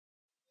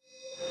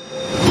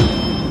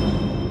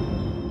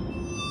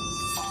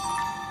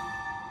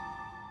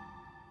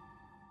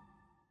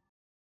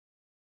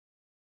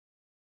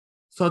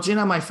So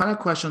Gina, my final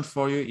question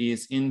for you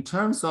is in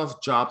terms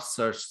of job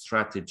search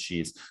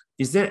strategies,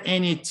 is there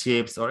any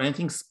tips or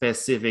anything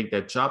specific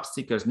that job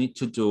seekers need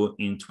to do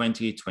in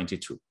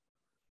 2022?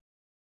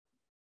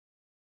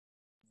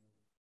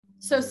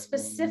 So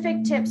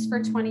specific tips for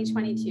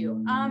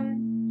 2022.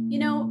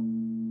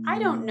 I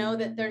don't know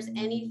that there's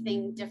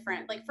anything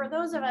different. Like for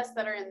those of us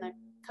that are in the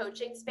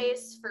coaching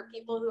space, for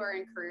people who are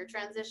in career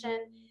transition,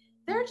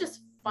 there are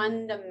just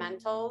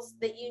fundamentals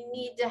that you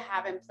need to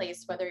have in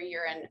place, whether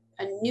you're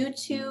new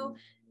to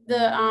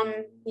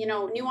the,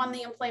 new on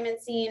the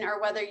employment scene, or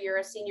whether you're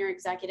a senior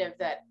executive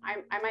that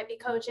I might be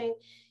coaching.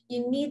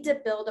 You need to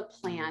build a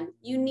plan.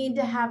 You need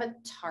to have a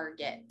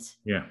target.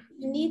 Yeah.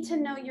 You need to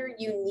know your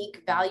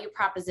unique value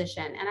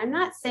proposition. And I'm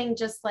not saying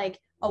just like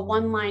a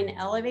one-line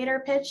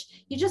elevator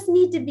pitch. You just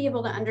need to be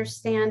able to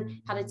understand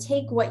how to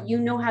take what you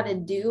know how to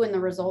do and the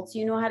results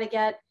you know how to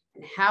get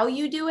and how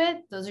you do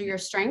it. Those are your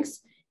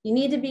strengths. You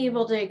need to be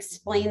able to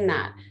explain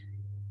that.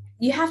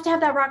 You have to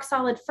have that rock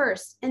solid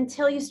first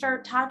until you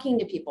start talking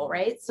to people,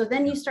 right? So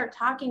then you start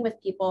talking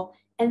with people,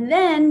 and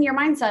then your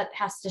mindset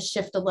has to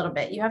shift a little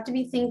bit. You have to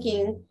be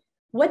thinking,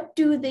 what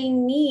do they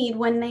need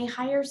when they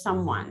hire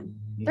someone?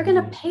 They're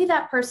going to pay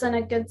that person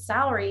a good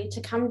salary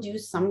to come do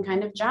some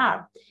kind of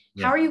job.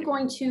 Yeah. How are you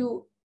going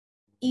to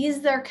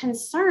ease their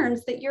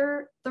concerns that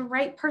you're the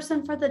right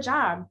person for the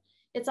job?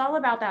 It's all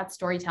about that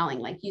storytelling,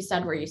 like you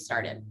said, where you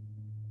started.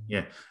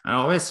 Yeah, I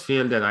always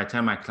feel that I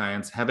tell my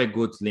clients, have a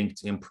good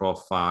LinkedIn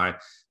profile,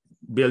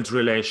 build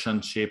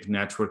relationship,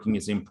 networking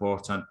is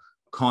important.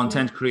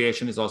 Content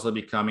creation is also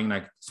becoming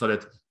like, so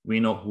that we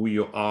know who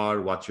you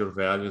are, what your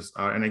values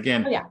are. And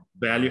again,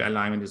 value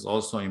alignment is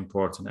also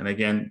important. And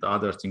again, the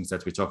other things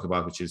that we talk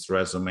about, which is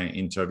resume,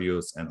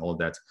 interviews, and all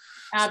that.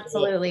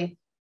 Absolutely.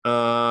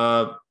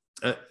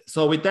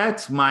 So with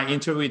that, my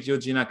interview with you,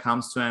 Gina,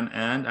 comes to an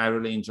end. I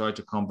really enjoyed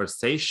the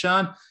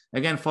conversation.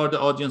 Again, for the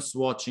audience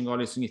watching or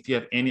listening, if you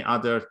have any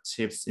other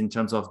tips in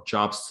terms of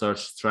job search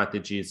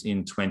strategies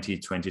in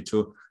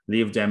 2022,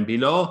 leave them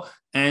below.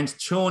 And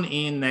tune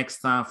in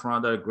next time for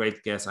another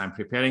great guest I'm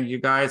preparing you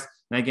guys.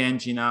 And again,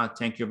 Gina,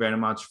 thank you very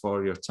much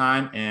for your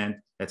time, and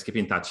let's keep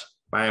in touch.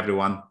 Bye,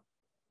 everyone.